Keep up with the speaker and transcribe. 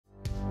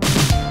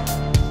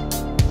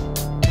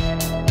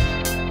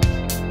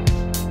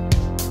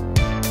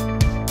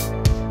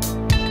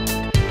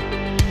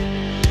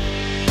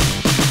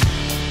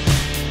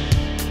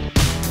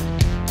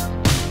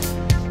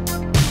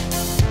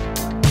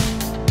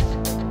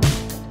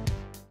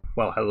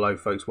Well, hello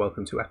folks,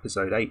 welcome to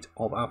episode 8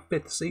 of our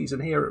 5th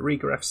season here at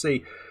Riga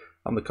FC.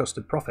 I'm the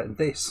Custard Prophet and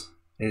this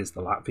is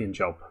the Latvian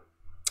job.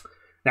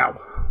 Now,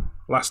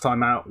 last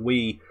time out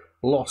we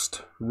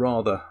lost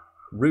rather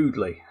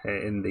rudely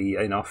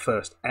in our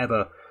first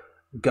ever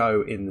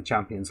go in the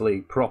Champions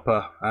League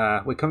proper.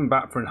 We're coming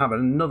back for having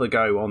another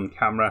go on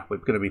camera. We're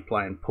going to be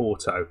playing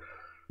Porto.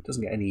 It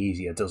doesn't get any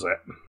easier, does it?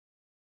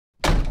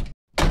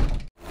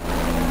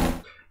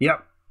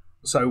 Yep.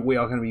 So we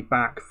are going to be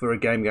back for a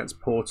game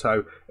against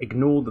Porto.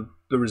 Ignore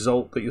the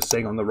result that you're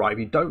seeing on the right. If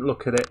you don't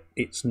look at it,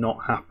 it's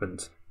not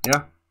happened.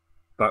 Yeah,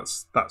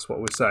 that's what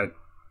we're saying.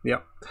 Yeah.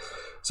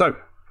 So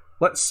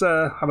let's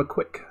have a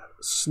quick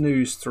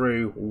snooze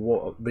through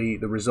what the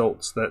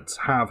results that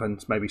have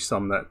and maybe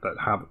some that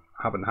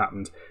haven't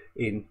happened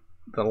in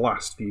the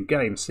last few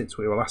games since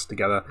we were last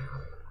together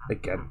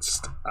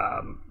against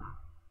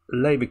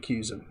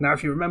Leverkusen. Now,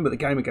 if you remember the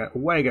game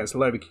away against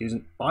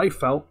Leverkusen, I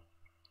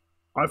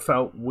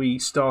felt we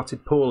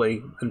started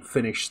poorly and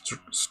finished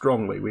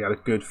strongly. We had a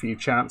good few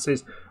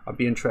chances. I'd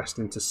be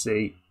interested to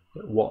see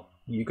what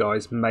you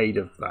guys made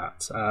of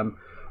that.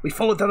 We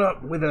followed that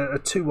up with a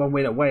 2-1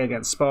 win away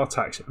against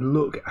Spartak.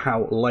 Look at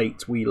how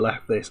late we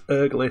left this.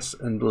 Erglis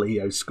and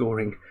Leo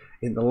scoring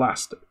in the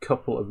last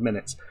couple of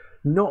minutes.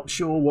 Not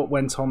sure what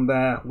went on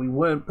there. We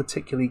weren't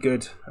particularly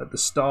good at the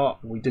start.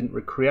 We didn't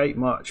recreate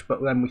much,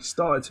 but then we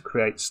started to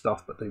create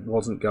stuff, but it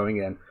wasn't going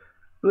in.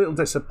 A little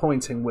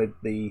disappointing with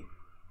the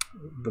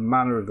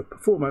manner of the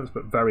performance,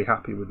 but very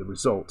happy with the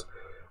result.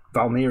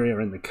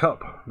 Valmiera in the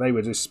cup, they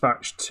were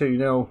dispatched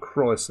 2-0.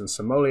 Krolis and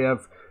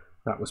Samoliev,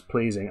 that was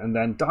pleasing. And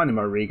then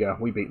Dynamo Riga,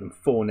 we beat them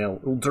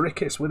 4-0.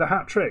 Uldrikis with a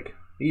hat-trick,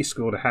 he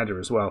scored a header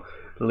as well.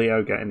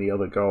 Leo getting the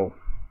other goal.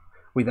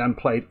 We then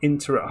played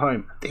Inter at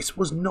home. This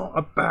was not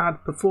a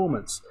bad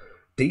performance.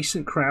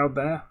 Decent crowd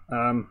there.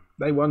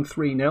 They won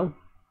 3-0.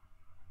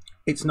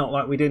 It's not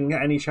like we didn't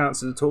get any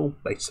chances at all.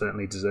 They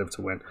certainly deserved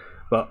to win.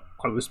 But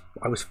I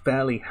was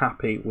fairly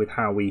happy with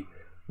how we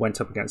went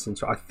up against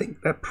Inter. I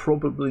think they're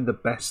probably the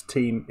best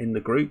team in the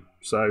group,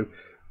 so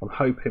I'm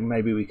hoping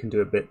maybe we can do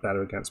a bit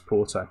better against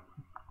Porto.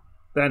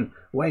 Then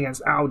away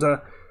against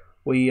Auda,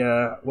 we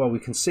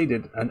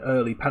conceded an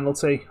early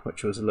penalty,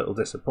 which was a little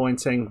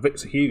disappointing.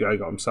 Victor Hugo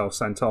got himself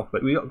sent off,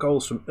 but we got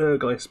goals from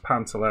Erglis,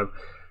 Pantalev,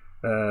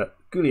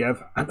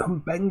 Guliev, and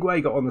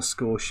Mbengue got on the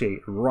score sheet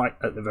right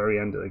at the very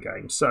end of the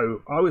game.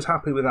 So I was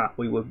happy with that.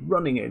 We were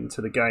running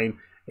into the game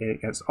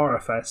against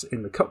RFS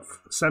in the cup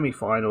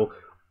semi-final,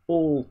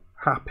 all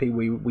happy.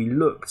 We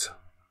looked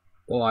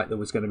like there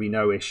was going to be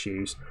no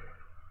issues,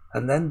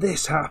 and then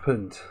this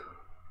happened.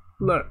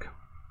 Look,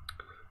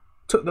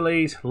 took the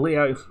lead,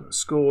 Leo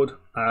scored,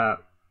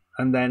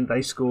 and then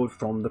they scored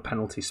from the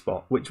penalty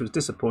spot, which was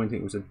disappointing.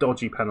 It was a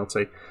dodgy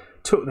penalty,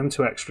 took them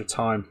to extra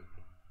time,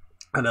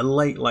 and a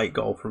late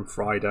goal from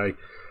Friday.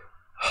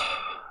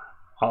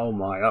 Oh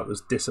my, that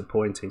was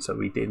disappointing. So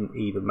we didn't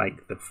even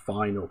make the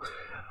final.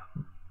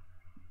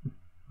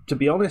 To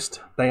be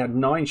honest, they had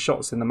 9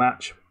 shots in the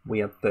match. We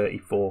had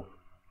 34.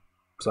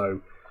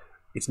 So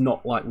it's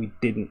not like we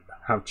didn't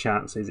have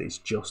chances. It's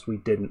just we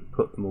didn't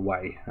put them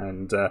away.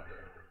 And,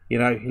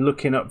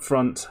 looking up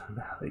front,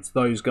 it's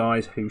those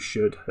guys who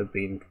should have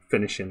been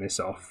finishing this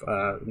off.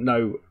 It's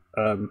no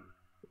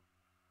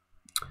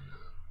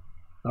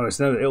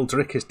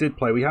Ildrikis did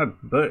play. We had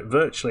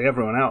virtually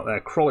everyone out there.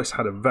 Krolis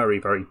had a very,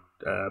 very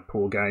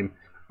poor game.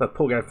 A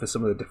poor game for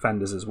some of the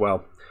defenders as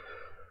well.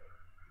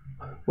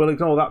 We'll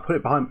ignore that, put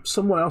it behind.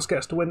 Someone else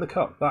gets to win the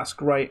cup. That's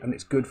great, and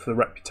it's good for the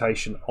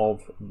reputation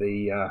of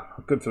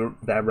good for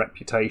their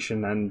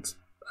reputation, and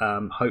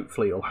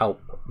hopefully it'll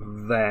help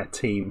their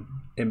team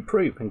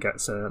improve and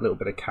gets a little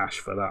bit of cash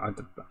for that,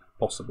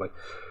 possibly.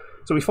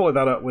 So we followed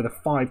that up with a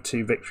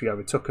 5-2 victory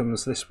over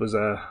Tukums. This was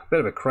a bit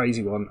of a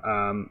crazy one.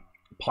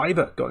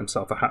 Paiva got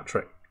himself a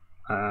hat-trick,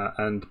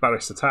 and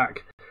Baris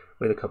Attack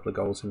with a couple of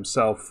goals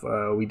himself.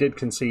 We did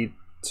concede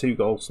 2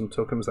 goals from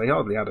Tukums. They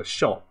hardly had a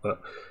shot, but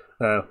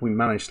we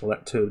managed to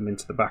let 2 of them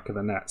into the back of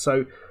the net.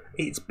 So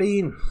it's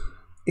been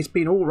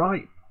all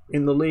right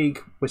in the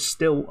league. We're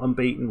still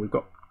unbeaten. We've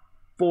got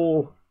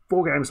four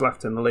games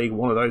left in the league.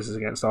 One of those is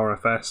against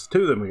RFS.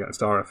 2 of them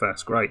against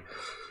RFS. Great.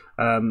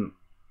 One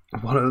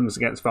of them is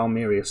against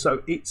Valmiera.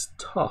 So it's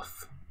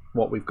tough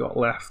what we've got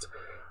left.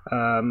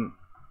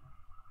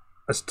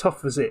 As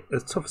tough as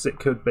it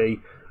could be.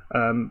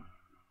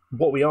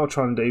 What we are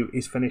trying to do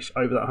is finish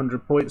over that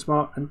 100 points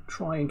mark and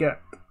try and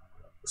get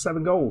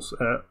 7 goals,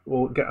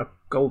 or get a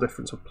goal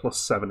difference of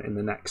 +7 in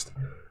the next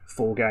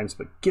 4 games.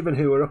 But given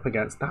who we're up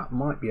against, that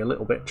might be a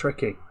little bit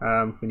tricky.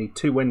 We need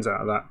 2 wins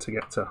out of that to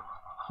get to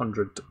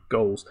 100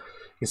 goals.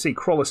 You can see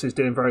Krolis is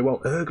doing very well.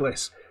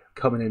 Erglis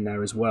coming in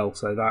there as well,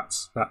 so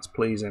that's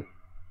pleasing.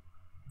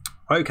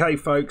 Okay,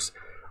 folks,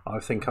 I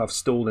think I've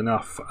stalled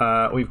enough.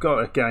 We've got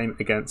a game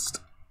against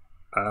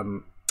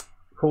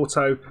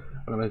Porto.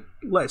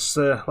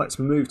 Let's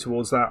move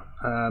towards that.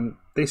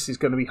 This is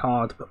going to be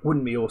hard, but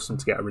wouldn't it be awesome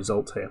to get a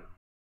result here?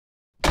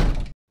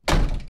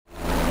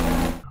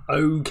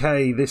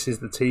 Okay, this is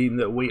the team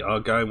that we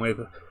are going with.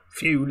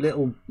 few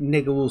little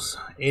niggles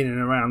in and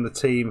around the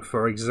team.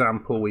 For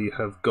example, we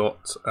have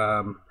got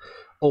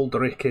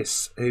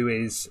Ulrikis, who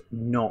is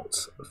not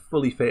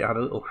fully fit, had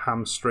a little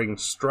hamstring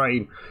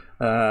strain,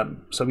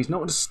 so he's not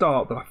going to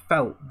start, but I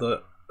felt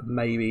that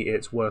maybe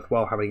it's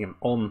worthwhile having him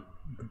on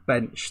the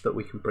bench, that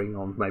we can bring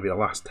on maybe the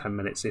last 10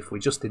 minutes if we're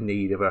just in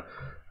need of a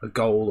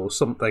goal or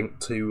something,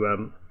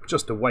 to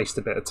just to waste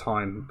a bit of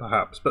time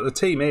perhaps. But the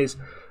team is,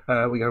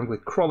 we're going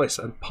with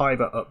Krollis and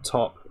Piver up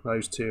top.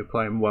 Those two are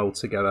playing well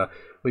together.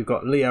 We've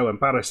got Leo and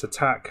Barris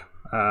attack,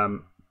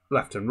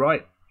 left and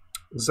right.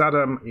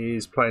 Zadam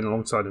is playing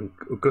alongside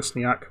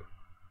Augustniak,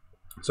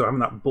 so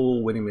having that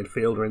ball-winning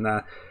midfielder in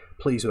there,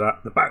 pleased with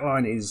that. The back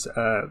line is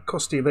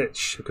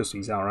Kostjevic, because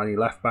he's our only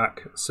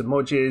left-back,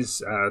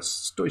 Samodjic,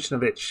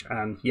 Stojanovic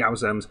and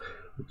Jauzems,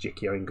 with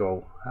Jikio in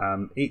goal.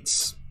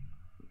 It's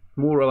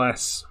more or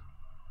less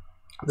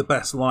the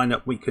best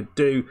lineup we could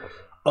do,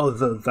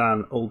 other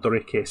than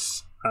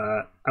Ulrikis,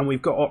 and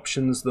we've got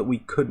options that we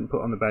couldn't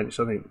put on the bench.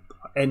 I think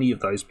any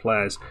of those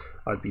players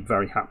I'd be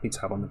very happy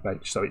to have on the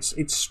bench. So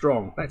it's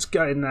strong. Let's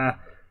get in there,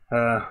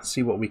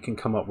 see what we can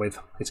come up with.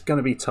 It's going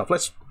to be tough.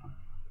 Let's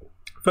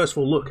first of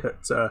all look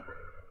at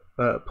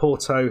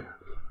Porto,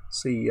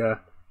 see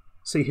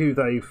who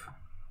they've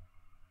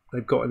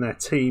got in their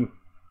team.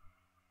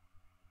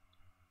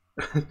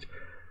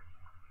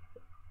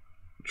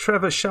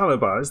 Trevor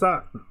Chalobah, is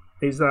that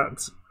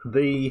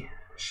the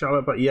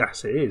Chalobah?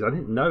 Yes, it is. I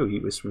didn't know he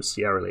was from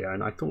Sierra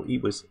Leone. I thought he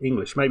was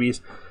English. Maybe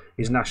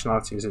his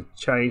nationality has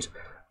changed.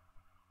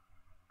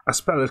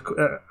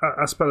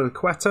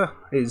 Azpilicueta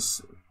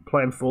is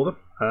playing for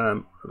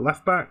them,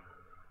 left back.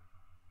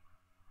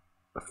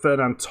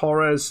 Fernan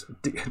Torres,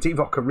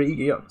 Divock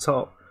Origi up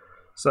top.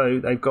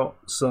 So they've got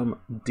some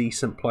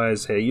decent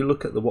players here. You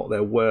look at what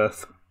they're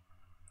worth,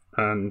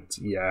 and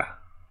yeah,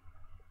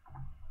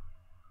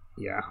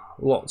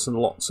 lots and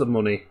lots of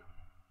money.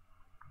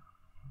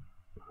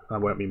 I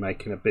won't be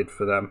making a bid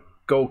for them.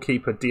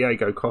 Goalkeeper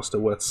Diego Costa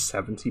worth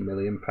 £70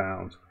 million.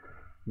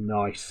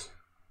 Nice.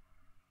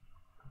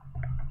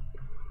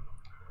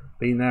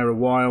 Been there a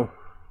while.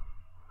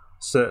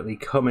 Certainly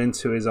come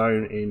into his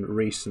own in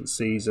recent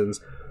seasons.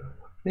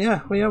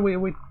 Yeah, we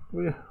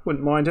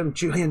wouldn't mind him.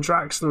 Julian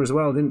Draxler as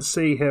well. Didn't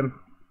see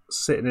him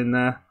sitting in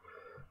there.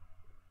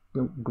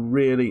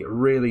 Really,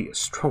 really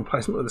strong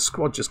players. The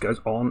squad just goes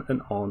on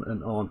and on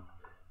and on.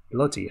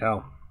 Bloody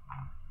hell.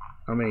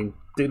 I mean,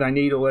 do they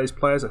need all those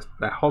players?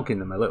 They're hogging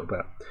them a little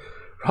bit.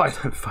 Right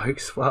then,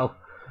 folks. Well,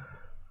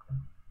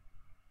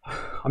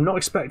 I'm not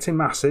expecting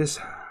masses,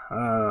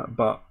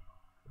 but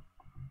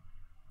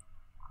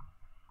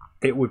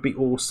it would be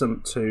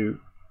awesome to,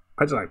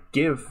 I don't know,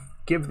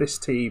 give this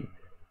team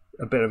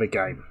a bit of a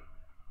game.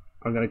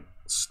 I'm going to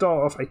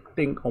start off, I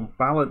think, on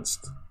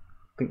balanced.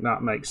 I think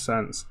that makes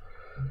sense.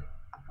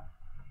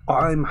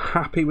 I'm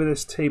happy with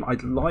this team. I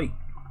don't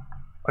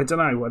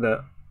know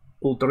whether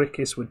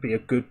Ulrikis would be a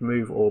good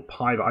move or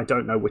Piver. I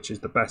don't know which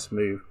is the best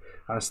move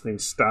as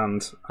things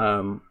stand,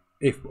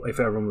 if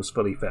everyone was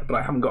fully fit. But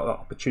I haven't got that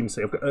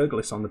opportunity. I've got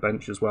Ergulis on the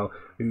bench as well,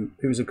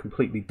 who's a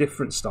completely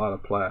different style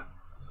of player.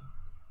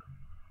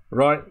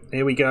 Right,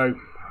 here we go.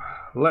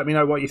 Let me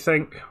know what you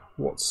think.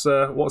 What's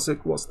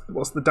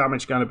the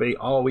damage going to be?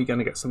 Are we going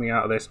to get something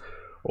out of this,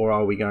 or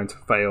are we going to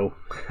fail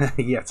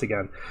yet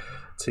again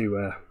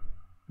to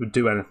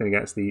do anything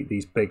against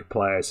these big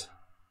players?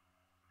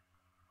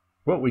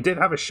 Well, we did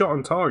have a shot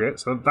on target,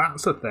 so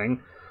that's a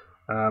thing.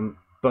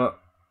 But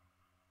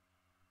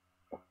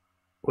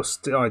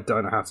still, I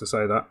don't know how to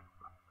say that.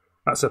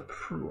 I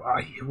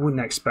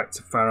wouldn't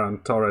expect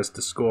Ferran Torres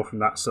to score from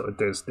that sort of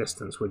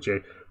distance, would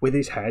you? With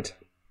his head.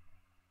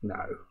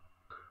 No.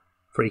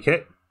 Free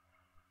kick.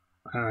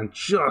 And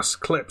just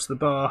clips the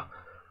bar.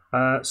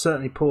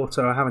 Certainly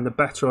Porto are having the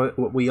better.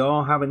 We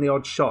are having the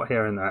odd shot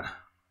here and there.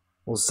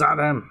 Well,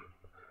 Zadam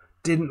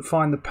didn't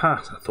find the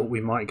pass. I thought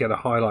we might get a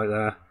highlight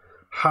there.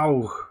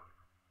 How?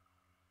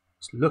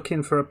 Just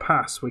looking for a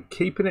pass. We're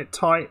keeping it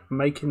tight,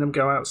 making them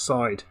go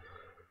outside.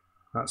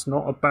 That's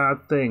not a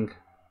bad thing.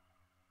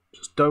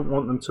 Just don't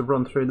want them to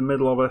run through the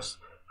middle of us.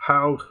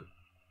 How?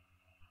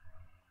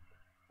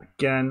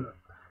 Again,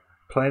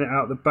 playing it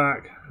out the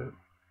back.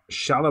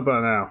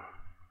 Chalobah now.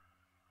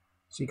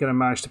 Is he going to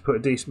manage to put a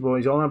decent ball?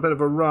 He's on a bit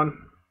of a run.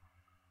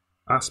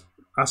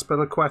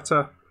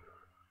 Azpilicueta.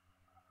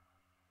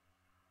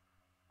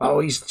 Oh,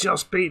 he's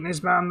just beaten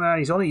his man there.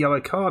 He's on a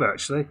yellow card,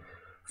 actually.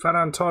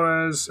 Ferran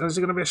Torres. Is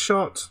it going to be a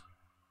shot?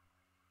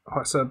 Oh,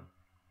 it's an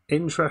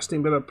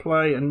interesting bit of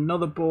play.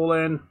 Another ball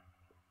in.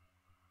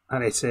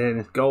 And it's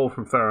in. Goal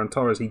from Ferran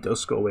Torres. He does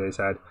score with his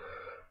head.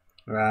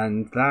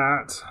 And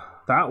that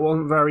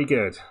wasn't very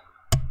good.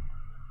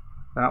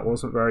 That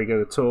wasn't very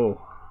good at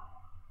all.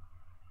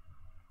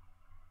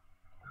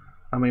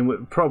 I mean,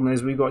 the problem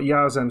is we've got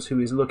Jauzems,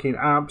 who is looking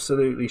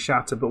absolutely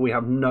shattered, but we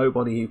have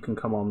nobody who can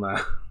come on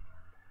there.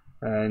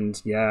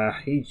 And yeah,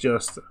 he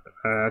just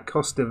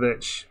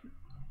Kostovic.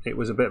 It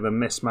was a bit of a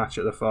mismatch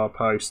at the far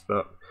post,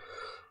 but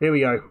here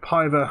we go.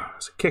 Piver,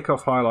 it's a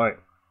kickoff highlight.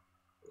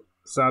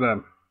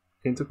 Zadam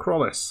into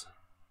Krollis.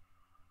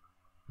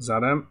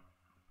 Zadam.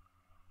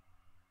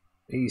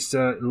 He's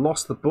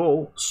lost the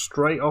ball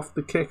straight off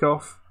the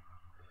kickoff.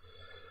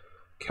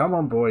 Come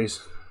on,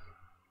 boys.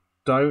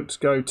 Don't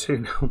go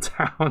 2-0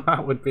 down.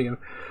 That would be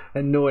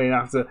annoying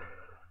after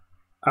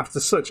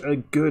such a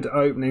good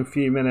opening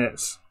few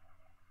minutes.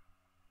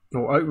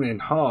 Or opening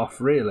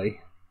half, really.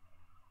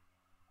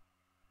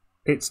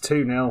 It's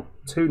 2-0.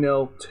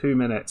 2-0, 2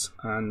 minutes.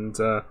 And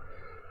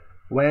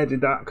where did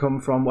that come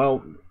from?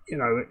 Well, you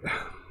know,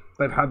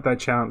 they've had their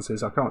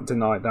chances. I can't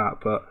deny that.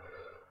 But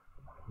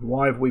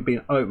why have we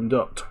been opened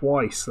up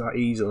twice that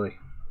easily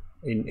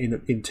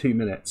in 2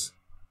 minutes?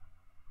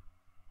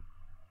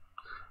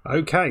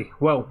 Okay,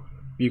 well,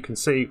 you can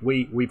see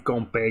we've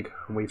gone big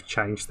and we've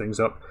changed things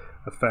up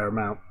a fair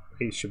amount.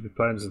 He should be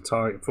playing as a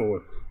target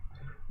forward.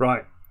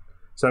 Right,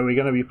 so we're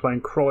going to be playing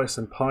Krollis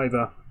and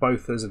Paiva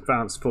both as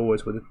advanced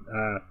forwards with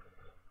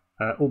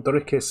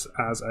Uldrikis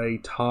as a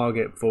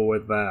target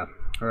forward there.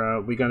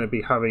 We're going to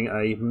be having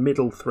a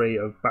middle three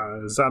of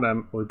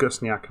Zadam,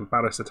 Gusniak and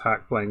Baris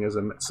Attack playing as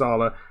a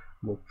Metsala.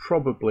 We'll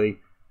probably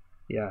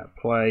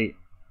play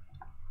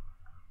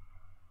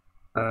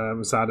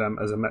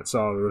Zadam as a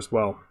Metsala as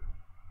well.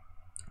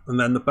 And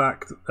then the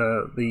back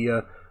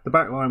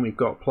line, we've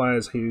got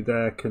players who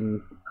there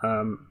can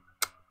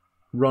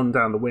run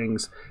down the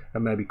wings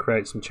and maybe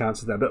create some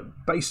chances there.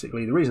 But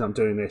basically, the reason I'm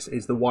doing this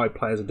is the wide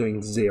players are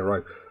doing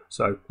 0.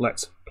 So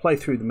let's play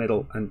through the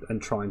middle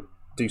and try and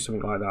do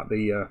something like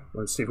that.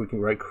 Let's see if we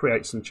can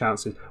create some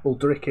chances.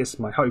 Uldrikis,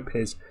 my hope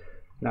is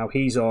now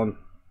he's on.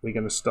 We're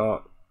going to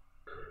start.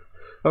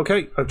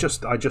 Okay, I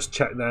just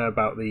checked there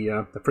about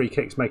the free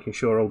kicks, making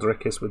sure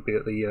Uldrikis would be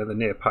at the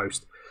near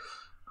post.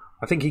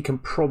 I think he can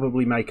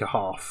probably make a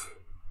half,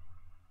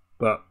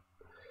 but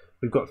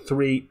we've got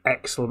 3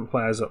 excellent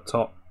players up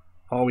top.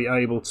 Are we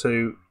able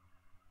to?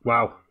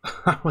 Wow,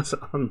 that was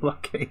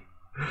unlucky.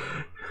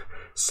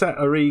 Set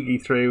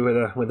Origi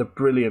through with a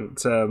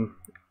brilliant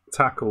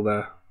tackle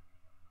there.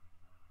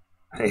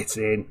 It's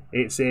in.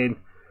 It's in.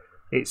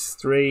 It's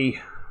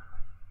 3.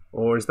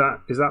 Or is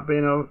that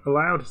being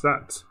allowed? Is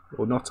that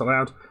or not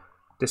allowed?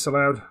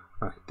 Disallowed?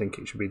 I think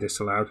it should be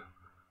disallowed.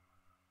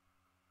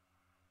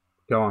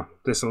 Go on,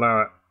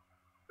 disallow it.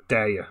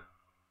 Dare you?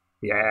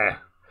 Yeah.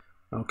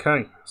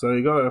 Okay, so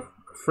you got a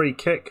free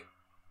kick.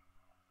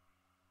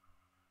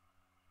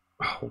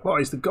 Oh,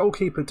 what is the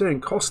goalkeeper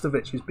doing?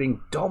 Kostovic is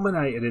being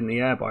dominated in the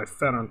air by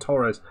Ferran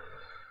Torres.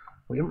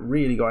 We haven't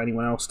really got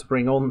anyone else to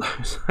bring on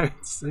though,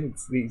 so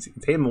it's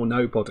him or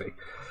nobody.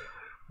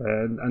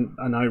 And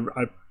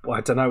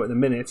I don't know, at the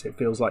minute it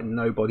feels like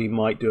nobody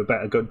might do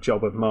a good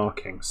job of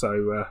marking.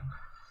 So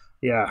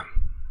yeah,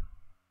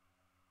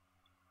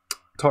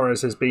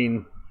 Torres has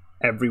been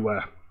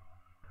everywhere.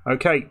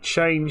 Okay,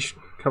 change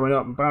coming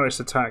up. Baris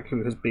Attack,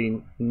 who has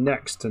been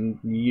next and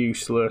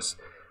useless,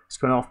 it's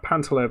going off.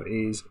 Pantalev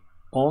is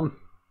on,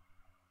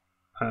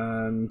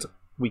 and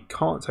we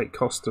can't take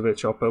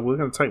Kostovic off, but we're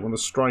going to take one of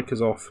the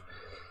strikers off,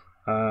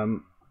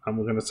 and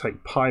we're going to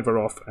take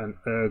Paiva off, and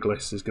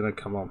Erglis is going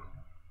to come on.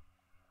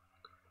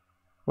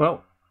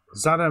 Well,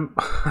 Zadam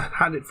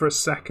had it for a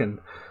second.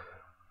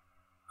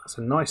 That's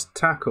a nice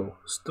tackle.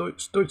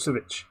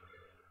 Stojcevic.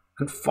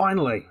 And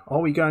finally,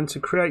 are we going to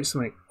create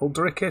something?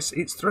 Uldrikis,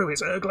 it's through.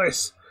 It's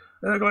Erglis.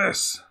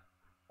 Erglis.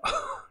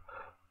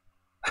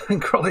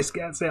 And Krollis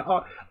gets it.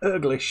 Oh,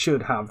 Erglis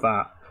should have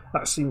that.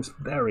 That seems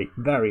very,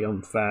 very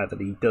unfair that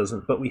he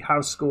doesn't. But we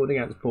have scored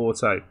against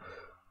Porto.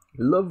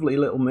 Lovely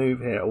little move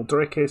here.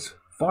 Uldrikis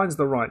finds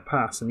the right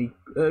pass, and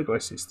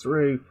Erglis is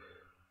through.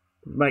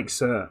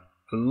 Makes a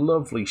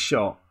lovely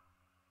shot,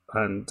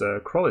 and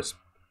Krollis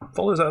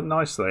follows up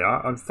nicely.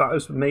 If that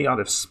was me, I'd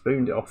have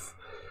spooned it off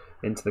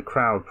into the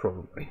crowd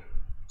probably.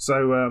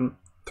 So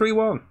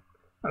 3-1.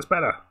 That's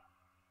better.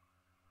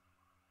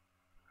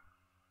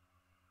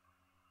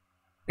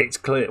 It's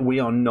clear we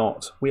are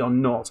not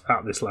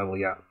at this level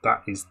yet.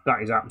 That is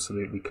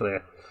absolutely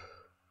clear.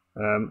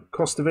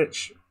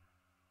 Kostovic,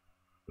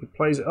 he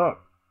plays it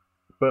up,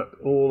 but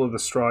all of the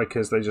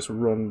strikers, they just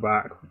run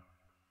back.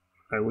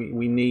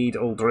 We need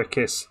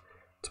Uldrikis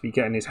to be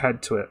getting his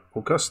head to it.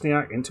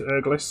 Gusniak into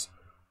Erglis.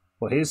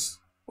 Well, here's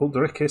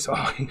Uldrikis.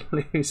 Oh, he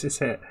loses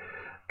it.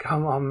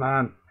 Come on,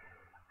 man.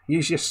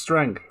 Use your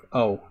strength.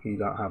 Oh, you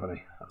don't have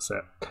any. That's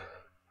it.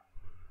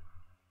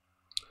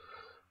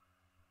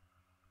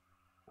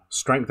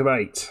 Strength of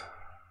 8.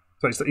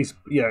 So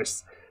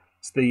it's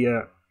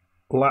the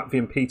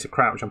Latvian Peter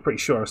Crouch. I'm pretty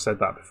sure I said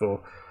that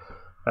before.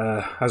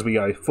 As we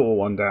go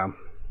 4-1 down.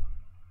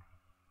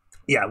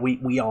 Yeah,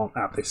 we aren't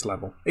at this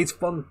level. It's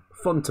fun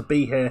to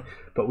be here,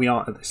 but we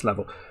aren't at this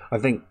level. I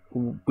think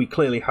we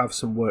clearly have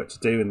some work to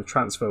do in the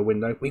transfer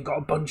window. We've got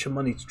a bunch of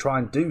money to try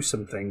and do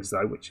some things,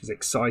 though, which is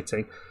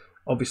exciting.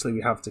 Obviously,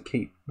 we have to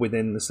keep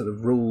within the sort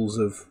of rules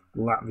of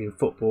Latvian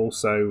football,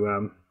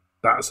 so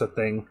that's a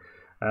thing.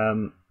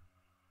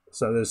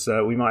 So there's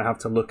we might have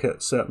to look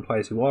at certain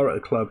players who are at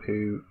a club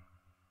who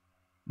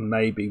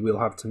maybe we'll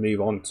have to move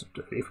on to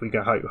if we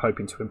go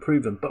hoping to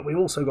improve them. But we've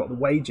also got the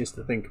wages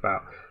to think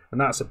about, and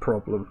that's a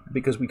problem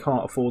because we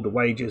can't afford the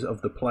wages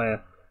of the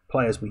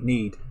players we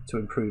need to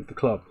improve the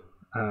club.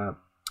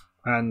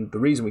 And the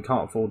reason we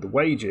can't afford the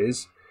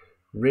wages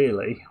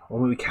really.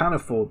 Well, we can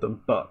afford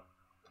them, but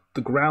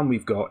the ground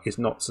we've got is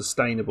not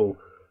sustainable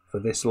for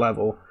this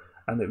level.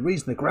 And the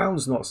reason the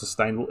ground's not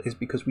sustainable is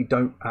because we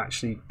don't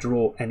actually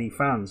draw any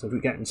fans. If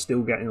we're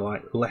still getting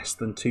like less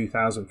than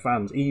 2,000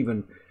 fans,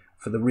 even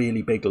for the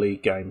really big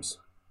league games.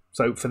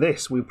 So for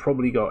this, we've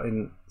probably got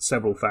in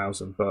several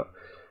thousand. But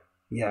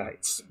yeah,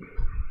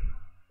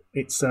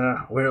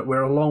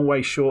 we're a long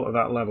way short of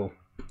that level.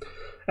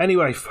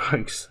 Anyway,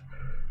 folks,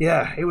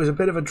 yeah, it was a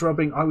bit of a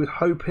drubbing. I was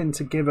hoping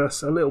to give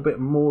us a little bit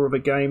more of a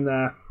game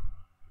there.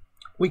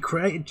 We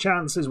created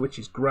chances, which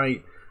is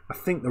great. I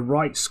think the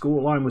right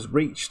scoreline was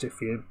reached, if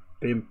you're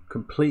being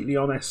completely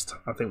honest.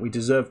 I think we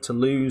deserved to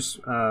lose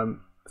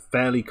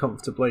fairly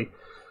comfortably.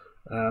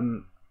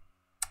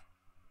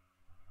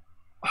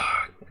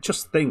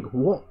 Just think,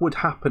 what would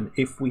happen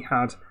if we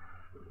had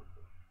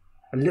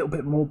a little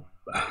bit more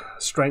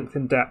strength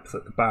and depth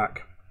at the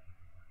back?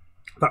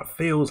 That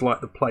feels like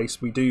the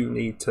place we do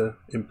need to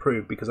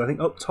improve, because I think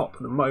up top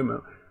at the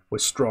moment we're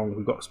strong.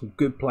 We've got some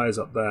good players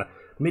up there.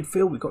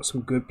 Midfield, we've got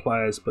some good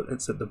players, but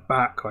it's at the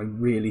back I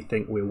really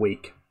think we're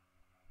weak.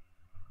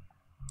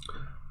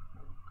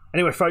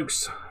 Anyway,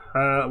 folks,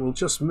 we'll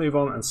just move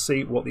on and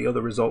see what the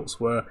other results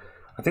were.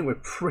 I think we're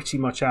pretty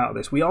much out of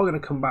this. We are going to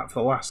come back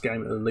for the last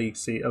game of the league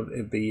of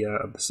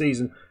the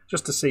season,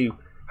 just to see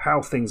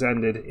how things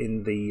ended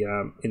in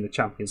the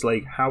Champions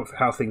League,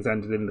 how things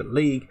ended in the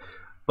league.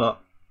 But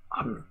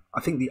I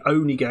think the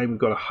only game we've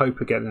got to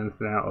hope of getting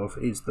anything out of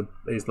is the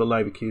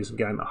Leverkusen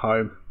game at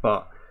home.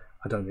 But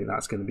I don't think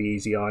that's going to be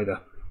easy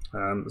either.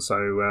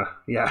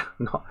 Yeah,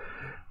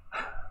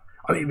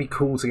 I mean, it'd be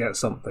cool to get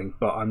something,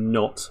 but I'm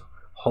not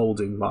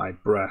holding my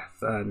breath,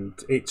 and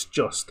it's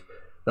just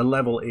the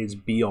level is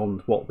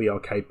beyond what we are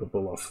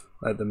capable of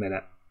at the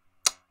minute.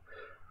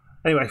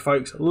 Anyway,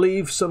 folks,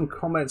 leave some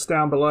comments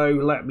down below.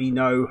 Let me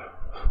know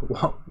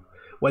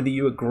whether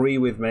you agree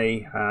with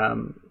me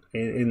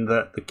in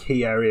that the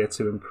key area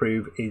to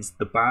improve is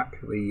the back,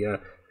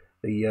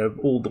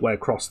 all the way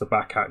across the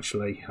back.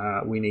 Actually,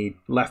 we need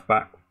left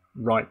back,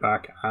 right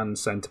back, and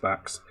centre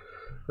backs.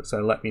 So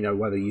let me know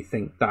whether you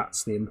think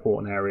that's the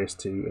important areas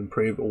to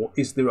improve, or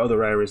is there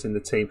other areas in the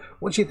team?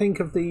 What do you think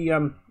of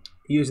the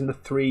using the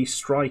 3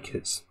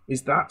 strikers?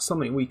 Is that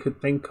something we could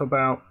think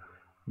about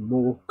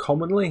more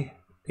commonly?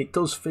 It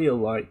does feel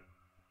like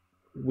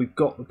we've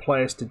got the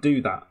players to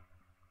do that.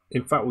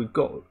 In fact, we've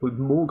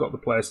more got the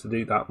players to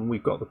do that, and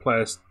we've got the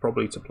players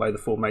probably to play the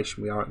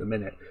formation we are at the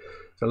minute.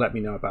 So let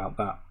me know about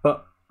that.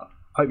 But I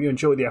hope you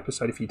enjoyed the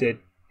episode. If you did,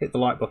 hit the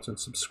like button,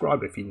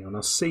 subscribe if you're new, and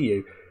I'll see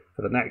you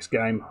for the next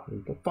game,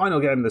 the final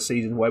game of the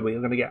season, where we're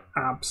going to get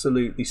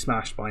absolutely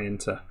smashed by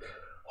Inter.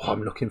 Oh,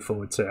 I'm looking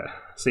forward to it.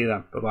 See you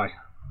then.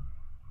 Bye-bye.